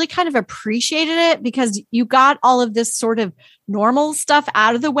 I really kind of appreciated it because you got all of this sort of normal stuff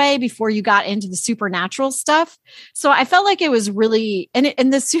out of the way before you got into the supernatural stuff. So I felt like it was really, and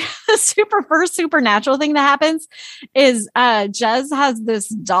the first supernatural thing that happens is Jez has this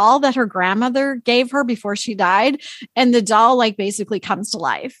doll that her grandmother gave her before she died. And the doll like basically comes to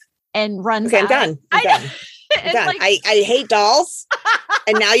life and runs. Okay, I'm done. I'm done. Like, I hate dolls,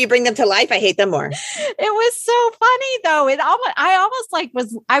 and now you bring them to life. I hate them more. It was so funny though.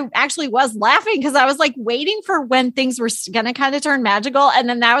 I actually was laughing because I was like waiting for when things were going to kind of turn magical, and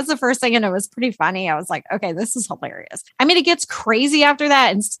then that was the first thing, and it was pretty funny. I was like, okay, this is hilarious. I mean, it gets crazy after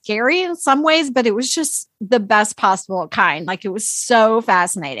that and scary in some ways, but it was just the best possible kind. Like it was so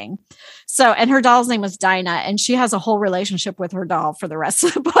fascinating. So, and her doll's name was Dinah, and she has a whole relationship with her doll for the rest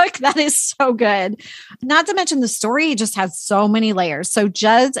of the book. That is so good. Not to mention the story just has so many layers. So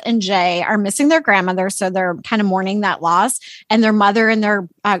Jez and Jay are missing their grandmother. So they're kind of mourning that loss, and their mother and their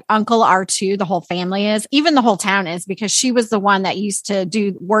uncle are too. The whole family is, even the whole town is, because she was the one that used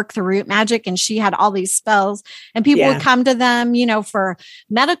to work the root magic, and she had all these spells, and people would come to them, for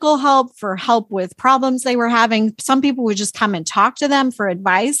medical help, for help with problems they were having. Some people would just come and talk to them for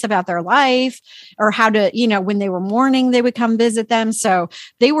advice about their life or how to, when they were mourning, they would come visit them. So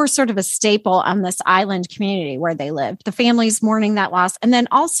they were sort of a staple on this island community where they lived. The family's mourning that loss. And then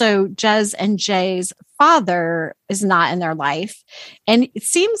also Jez and Jay's father is not in their life. And it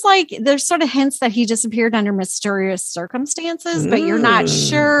seems like there's sort of hints that he disappeared under mysterious circumstances, but you're not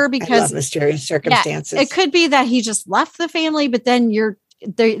sure because I love mysterious circumstances. It could be that he just left the family, but then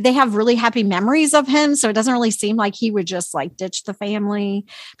they have really happy memories of him. So it doesn't really seem like he would just like ditch the family,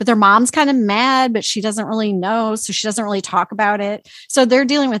 but their mom's kind of mad, but she doesn't really know. So she doesn't really talk about it. So they're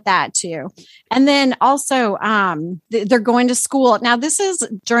dealing with that too. And then also they're going to school. Now this is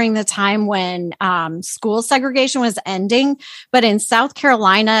during the time when school segregation was ending, but in South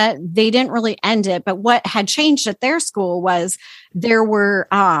Carolina, they didn't really end it. But what had changed at their school was there were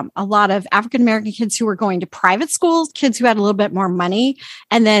a lot of African-American kids who were going to private schools, kids who had a little bit more money.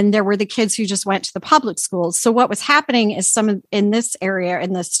 And then there were the kids who just went to the public schools. So what was happening is in this area,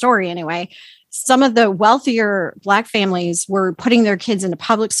 in this story anyway, some of the wealthier Black families were putting their kids into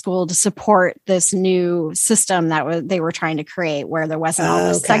public school to support this new system that they were trying to create where there wasn't all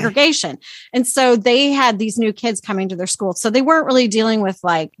this segregation. And so they had these new kids coming to their school. So they weren't really dealing with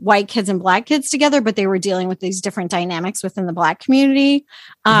like white kids and Black kids together, but they were dealing with these different dynamics within the Black community.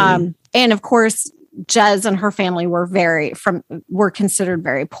 And of course, Jez and her family were considered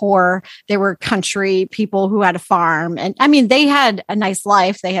very poor. They were country people who had a farm. And I mean, they had a nice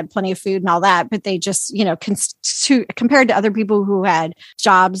life. They had plenty of food and all that, but they just, compared to other people who had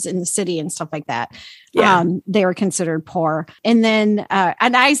jobs in the city and stuff like that, they were considered poor. And then,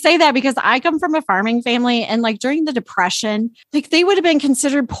 and I say that because I come from a farming family, and like during the Depression, like they would have been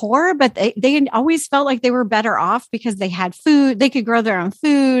considered poor, but they always felt like they were better off because they had food. They could grow their own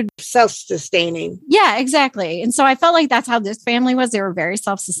food. Self-sustaining. Yeah, exactly. And so I felt like that's how this family was. They were very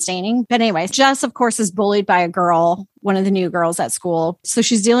self-sustaining. But anyways, Jess, of course, is bullied by a girl, one of the new girls at school. So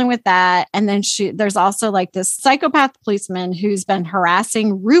she's dealing with that. And then there's also like this psychopath policeman who's been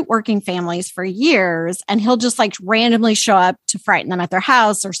harassing root working families for years. And he'll just like randomly show up to frighten them at their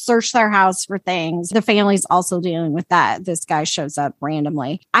house or search their house for things. The family's also dealing with that. This guy shows up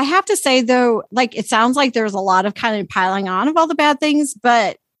randomly. I have to say though, like it sounds like there's a lot of kind of piling on of all the bad things,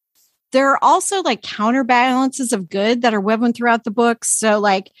 but there are also like counterbalances of good that are woven throughout the book. So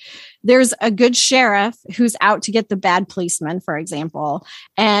like there's a good sheriff who's out to get the bad policeman, for example,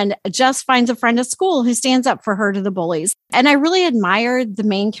 and Jess finds a friend at school who stands up for her to the bullies. And I really admired the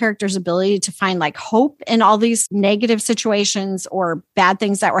main character's ability to find like hope in all these negative situations or bad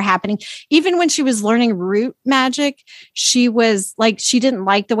things that were happening. Even when she was learning root magic, she was like, she didn't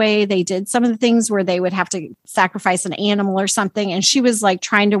like the way they did some of the things where they would have to sacrifice an animal or something. And she was like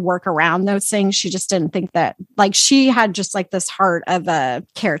trying to work around around those things. She just didn't think that, like, she had just like this heart of a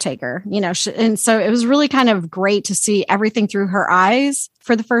caretaker, you know, and so it was really kind of great to see everything through her eyes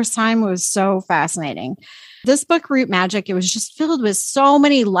for the first time. It was so fascinating. This book, Root Magic, it was just filled with so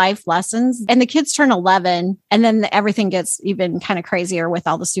many life lessons. And the kids turn 11, and then everything gets even kind of crazier with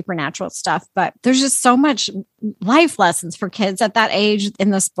all the supernatural stuff. But there's just so much life lessons for kids at that age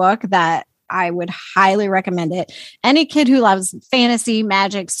in this book that I would highly recommend it. Any kid who loves fantasy,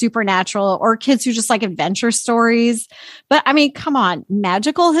 magic, supernatural, or kids who just like adventure stories. But I mean, come on,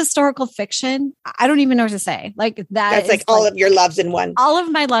 magical historical fiction. I don't even know what to say. Like that's like all of your loves in one. All of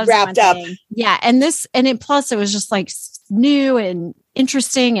my loves wrapped up. Thing. Yeah. And plus it was just like new and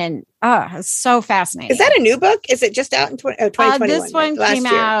interesting and it's so fascinating. Is that a new book? Is it just out in 2021? This one came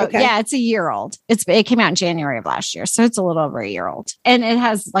out. Okay. Yeah, it's a year old. It came out in January of last year. So it's a little over a year old. And it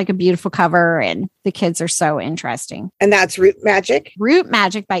has like a beautiful cover and the kids are so interesting. And that's Root Magic? Root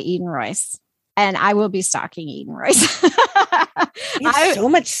Magic by Eden Royce. And I will be stalking Eden Royce. So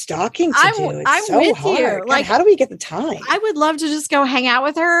much stalking to do. It's I'm so with hard. you. God, like, how do we get the time? I would love to just go hang out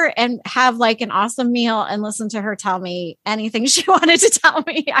with her and have like an awesome meal and listen to her tell me anything she wanted to tell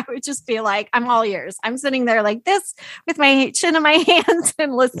me. I would just be like, I'm all ears. I'm sitting there like this with my chin in my hands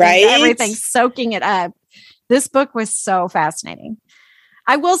and listening to everything, soaking it up. This book was so fascinating.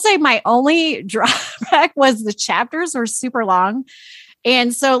 I will say my only drawback was the chapters were super long.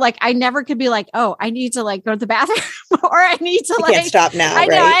 And so like, I never could be like, oh, I need to like go to the bathroom or I need to like, can't stop now. I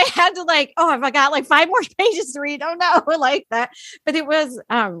know I had to like, oh, have I got like 5 more pages to read? Oh no, like that. But it was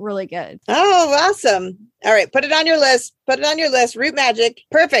really good. Oh, awesome. All right. Put it on your list. Root Magic.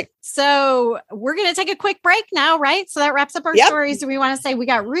 Perfect. So we're going to take a quick break now, right? So that wraps up our stories. Do we want to say we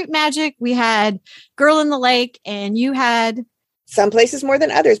got Root Magic, we had Girl in the Lake, and you had Some Places More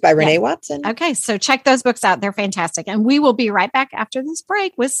Than Others by Renee Watson. Okay, so check those books out. They're fantastic. And we will be right back after this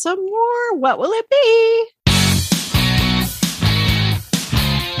break with some more. What will it be?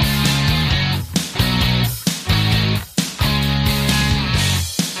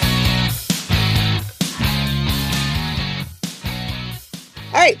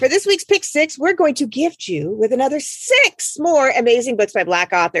 All right, for this week's Pick 6, we're going to gift you with another 6 more amazing books by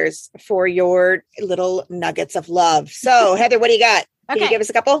Black authors for your little nuggets of love. So, Heather, what do you got? Can you give us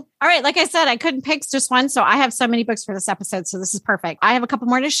a couple? All right. Like I said, I couldn't pick just one. So I have so many books for this episode. So this is perfect. I have a couple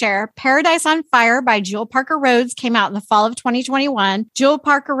more to share. Paradise on Fire by Jewel Parker Rhodes came out in the fall of 2021. Jewel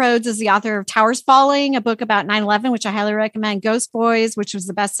Parker Rhodes is the author of Towers Falling, a book about 9/11, which I highly recommend. Ghost Boys, which was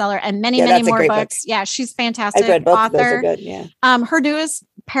the bestseller, and many more books. Book. Yeah, she's fantastic. I've read both of those are good. Yeah. Her newest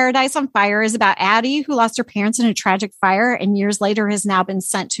Paradise on Fire is about Addie, who lost her parents in a tragic fire and years later has now been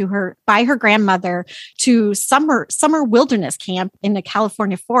sent to her by her grandmother to summer wilderness camp in the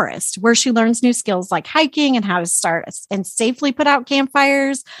California forest, where she learns new skills like hiking and how to start and safely put out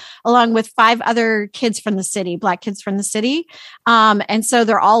campfires, along with 5 other kids from the city, Black kids from the city. And so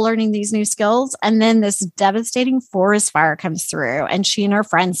they're all learning these new skills. And then this devastating forest fire comes through and she and her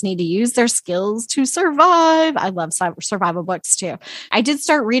friends need to use their skills to survive. I love survival books too. I did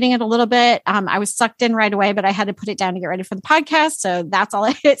start reading it a little bit. I was sucked in right away, but I had to put it down to get ready for the podcast. So that's all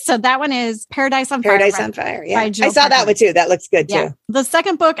I hit. So that one is Paradise on Fire. Paradise on Fire. Yeah. I saw that one too. That looks good too. Yeah. The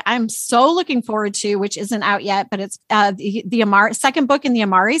second book I'm so looking forward to, which isn't out yet, but it's the Amari second book in the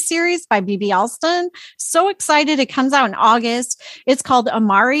Amari series by B.B. Alston. So excited. It comes out in August. It's called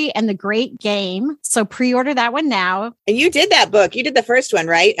Amari and the Great Game. So pre-order that one now. And you did that book. You did the first one,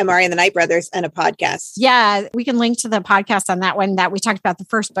 right? Amari and the Night Brothers and a podcast. Yeah. We can link to the podcast on that one that we talked about the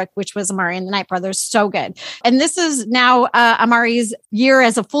first book, which was Amari and the Night Brothers. So good. And this is now Amari's year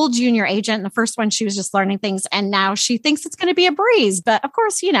as a full junior agent. In the first one, she was just learning things. And now she thinks it's going to be a breeze. But of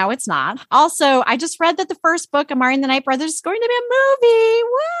course, you know, it's not. Also, I just read that the first book, Amari and the Night Brothers, is going to be a movie.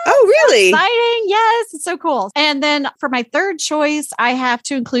 Woo! Oh, really? So exciting. Yes. It's so cool. And then for my third choice, I have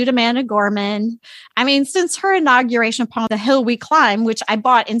to include Amanda Gorman. I mean, since her inauguration upon The Hill We Climb, which I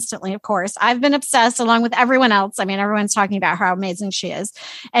bought instantly, of course, I've been obsessed along with everyone else. I mean, everyone's talking about how amazing she is.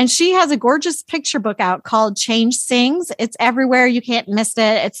 And she has a gorgeous picture book out called Change Sings. It's everywhere. You can't miss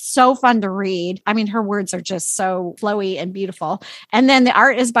it. It's so fun to read. I mean, her words are just so flowy and beautiful. And then the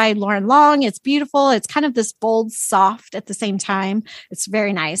art is by Lauren Long. It's beautiful. It's kind of this bold, soft at the same time. It's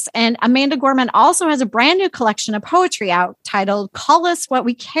very nice. And Amanda Gorman also has a brand new collection of poetry out titled Call Us What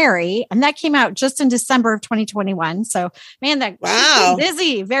We Carry. And that came out just in December of 2021. So man, she's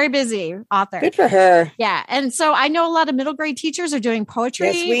busy, very busy author. Good for her. Yeah. And so I know a lot of middle grade teachers are doing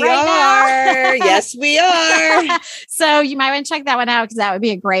poetry. Yes, we are. Yes, we are. So you might want to check that one out because that would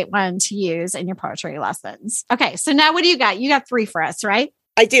be a great one to use in your poetry lessons. Okay. So now what do you got? You got 3 for us, right?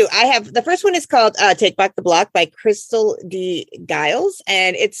 I do. I have the first one is called Take Back the Block by Crystal D. Giles.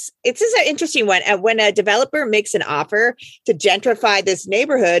 And it's just an interesting one. And when a developer makes an offer to gentrify this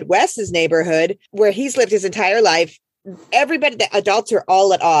neighborhood, Wes's neighborhood, where he's lived his entire life, everybody, the adults are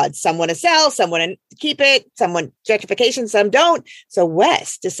all at odds. Some want to sell, some want to keep it, some want gentrification, some don't. So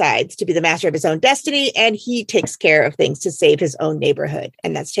Wes decides to be the master of his own destiny, and he takes care of things to save his own neighborhood.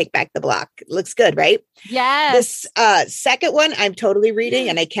 And that's Take Back the Block. Looks good, right? Yes. This second one I'm totally reading,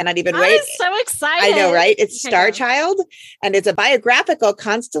 and I cannot even wait. I'm so excited. I know, right? It's Star Child, and it's a biographical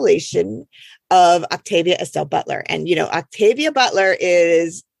constellation of Octavia Estelle Butler. And, you know, Octavia Butler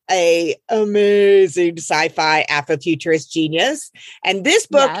is a amazing sci-fi Afrofuturist genius. And this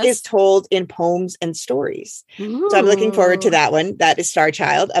book is told in poems and stories. Ooh. So I'm looking forward to that one. That is Star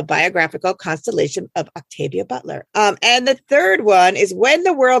Child, a biographical constellation of Octavia Butler. And the third one is When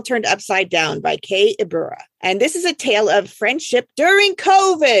the World Turned Upside Down by Kay Ibura. And this is a tale of friendship during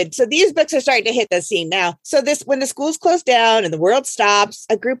COVID. So these books are starting to hit the scene now. So when the schools close down and the world stops,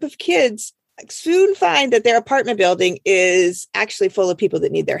 a group of kids soon find that their apartment building is actually full of people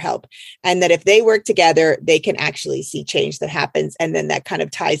that need their help. And that if they work together, they can actually see change that happens. And then that kind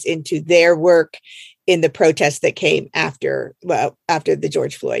of ties into their work in the protests that came after the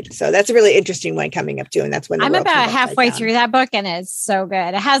George Floyd. So that's a really interesting one coming up too. And that's when I'm about halfway through that book, and it's so good.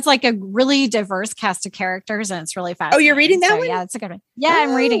 It has like a really diverse cast of characters, and it's really fascinating. Oh, you're reading that one? Yeah, it's a good one. Yeah,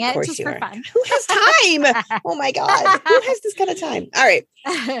 I'm reading it just for fun. Who has time? Oh my God. Who has this kind of time? All right.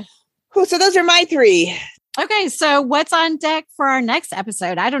 So those are my three. Okay. So what's on deck for our next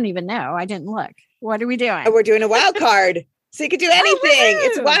episode? I don't even know. I didn't look. What are we doing? We're doing a wild card. So you could do anything.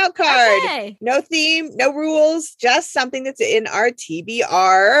 It's a wild card. Okay. No theme, no rules, just something that's in our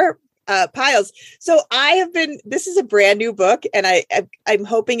TBR piles. So this is a brand new book, and I'm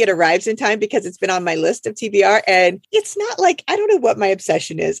hoping it arrives in time because it's been on my list of TBR, and it's not like, I don't know what my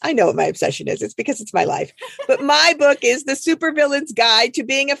obsession is. I know what my obsession is. It's because it's my life. But my book is The Supervillain's Guide to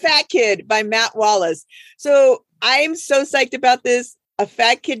Being a Fat Kid by Matt Wallace. So I'm so psyched about this. A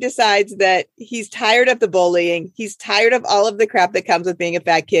fat kid decides that he's tired of the bullying. He's tired of all of the crap that comes with being a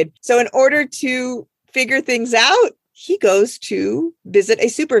fat kid. So in order to figure things out, he goes to visit a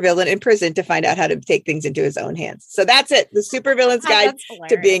supervillain in prison to find out how to take things into his own hands. So that's it. The Supervillain's Guide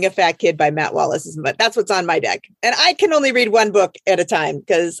to Being a Fat Kid by Matt Wallace. That's what's on my deck. And I can only read one book at a time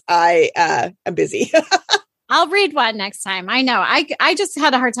because I am busy. I'll read one next time. I know. I just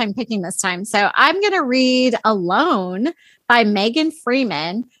had a hard time picking this time. So I'm going to read Alone by Megan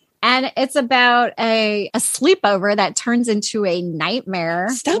Freeman. And it's about a sleepover that turns into a nightmare.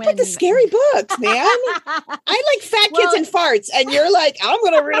 Stop with the scary books, man. I like fat kids and farts. And you're like, I'm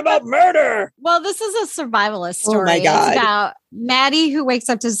going to read about murder. Well, this is a survivalist story. Oh my God. It's about Maddie, who wakes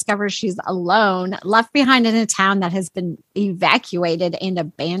up to discover she's alone, left behind in a town that has been evacuated and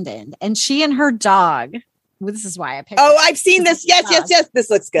abandoned. And she and her dog. Well, this is why I picked it. I've seen this. Yes. This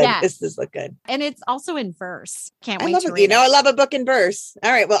looks good. Yeah. This does look good. And it's also in verse. Can't wait to read it. You know, I love a book in verse.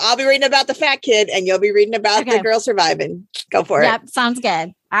 All right. Well, I'll be reading about the fat kid and you'll be reading about the girl surviving. Go for it. Yep. Sounds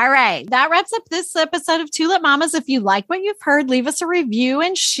good. All right. That wraps up this episode of Two Lit Mamas. If you like what you've heard, leave us a review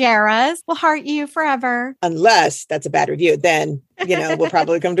and share us. We'll heart you forever. Unless that's a bad review. Then, we'll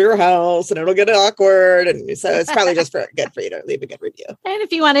probably come to your house and it'll get awkward. And so it's probably just good for you to leave a good review. And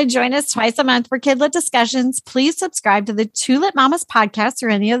if you want to join us twice a month for Kidlit discussions, please subscribe to the Two Lit Mamas podcast or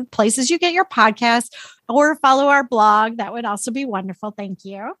any of the places you get your podcasts, or follow our blog. That would also be wonderful. Thank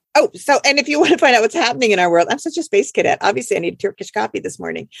you. And if you want to find out what's happening in our world, I'm such a space cadet. Obviously, I need Turkish coffee this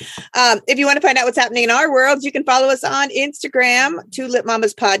morning. If you want to find out what's happening in our world, you can follow us on Instagram. Two Lit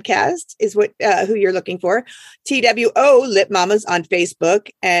Mamas Podcast is who you're looking for. TWO Lit Mamas on Facebook.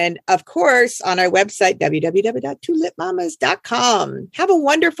 And of course, on our website, www.twolitmamas.com. Have a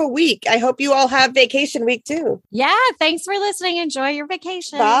wonderful week. I hope you all have vacation week too. Yeah. Thanks for listening. Enjoy your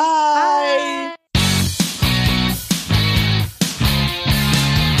vacation. Bye.